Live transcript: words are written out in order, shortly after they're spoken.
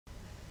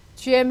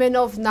Chairman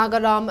of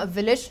Nagaram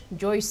village,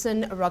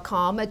 Joyson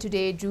Rakam,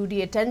 today drew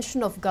the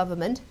attention of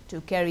government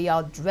to carry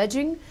out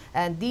dredging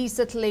and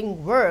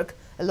desettling work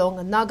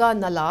along Naga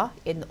Nala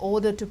in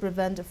order to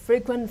prevent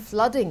frequent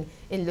flooding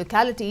in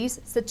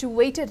localities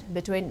situated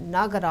between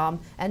Nagaram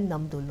and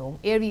Namdolong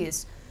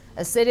areas.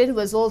 A sit-in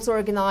was also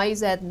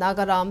organized at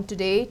Nagaram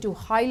today to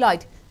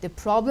highlight the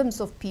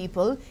problems of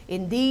people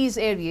in these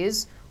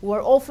areas who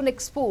are often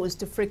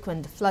exposed to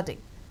frequent flooding.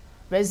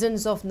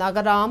 Residents of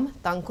Nagaram,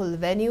 Tangkul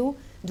Venue,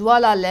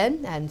 Dwala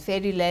Len and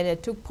Ferry Len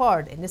took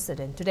part in the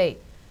sit-in today.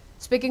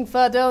 Speaking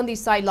further on the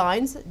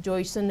sidelines,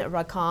 Joyson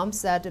Rakam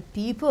said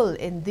people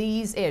in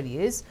these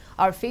areas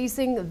are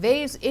facing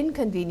various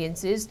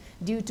inconveniences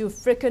due to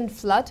frequent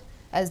flood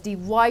as the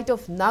white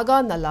of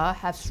Naga Nala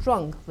have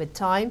shrunk with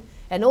time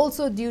and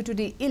also due to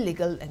the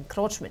illegal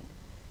encroachment.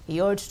 He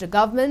urged the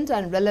government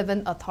and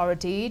relevant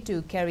authority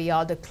to carry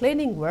out the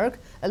cleaning work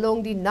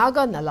along the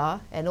Naga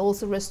Nala and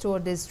also restore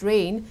this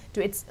drain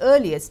to its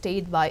earlier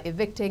state by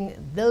evicting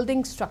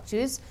building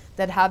structures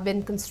that have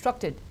been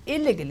constructed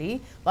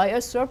illegally by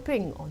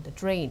usurping on the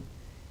drain.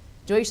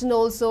 Joyson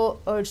also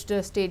urged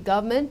the state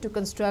government to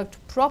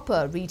construct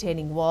proper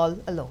retaining wall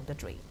along the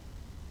drain.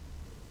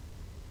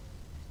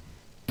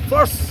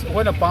 First,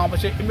 when a palm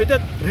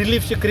immediate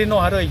relief secretary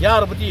had a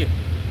yard of the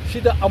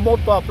shida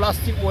amount of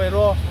plastic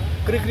oil.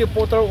 Cricket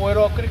reporter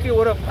or cricket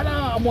or a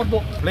amount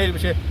of play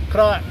which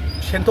cra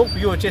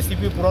Shentopio,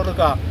 JCB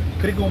Broca,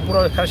 Cricket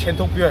Pro,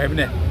 Shentopio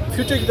Heaven.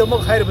 Future the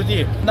Mok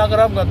Hybrid,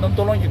 Nagaram,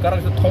 Namdolong,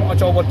 character Tom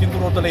Achover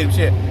Tingo the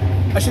Lake.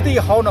 I should see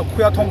how na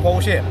Kuya Tom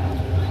Goshe.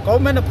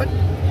 Government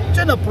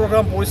general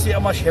program policy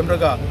Amash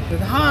Hemraga. The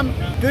hand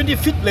 20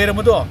 feet later,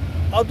 Mado.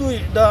 I'll do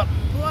the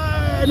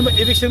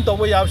eviction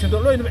tower,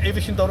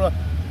 eviction tower,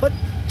 but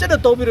Jenna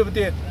Toby of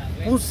the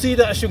who see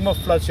the Ashima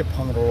flagship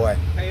hung roy.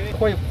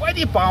 Quite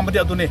a palm of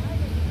the Aduni.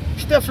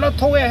 Steph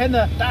Latoya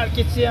Henna,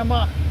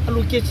 Darkitiama,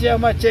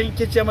 Alukitiama,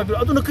 Jankitiama,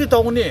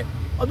 Adunakitoni,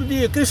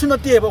 Adu Krishna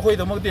Teba, wait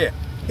a month there.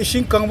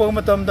 Ishin Kangbo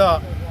Matamda,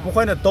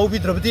 Mokana Toby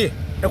Drabdi,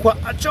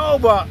 a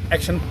job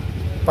action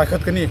by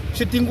Katkani,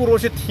 Shitingu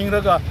Rosit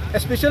Hingraga,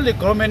 especially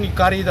government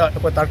Karida,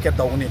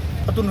 Tarketoni.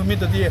 Adunumit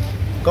the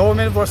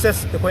government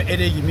versus the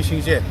Edegi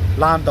Missing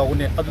land down,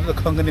 Adu the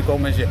Kangani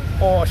government,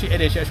 or she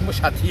edged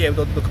Mushati,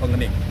 the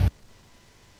Kangani.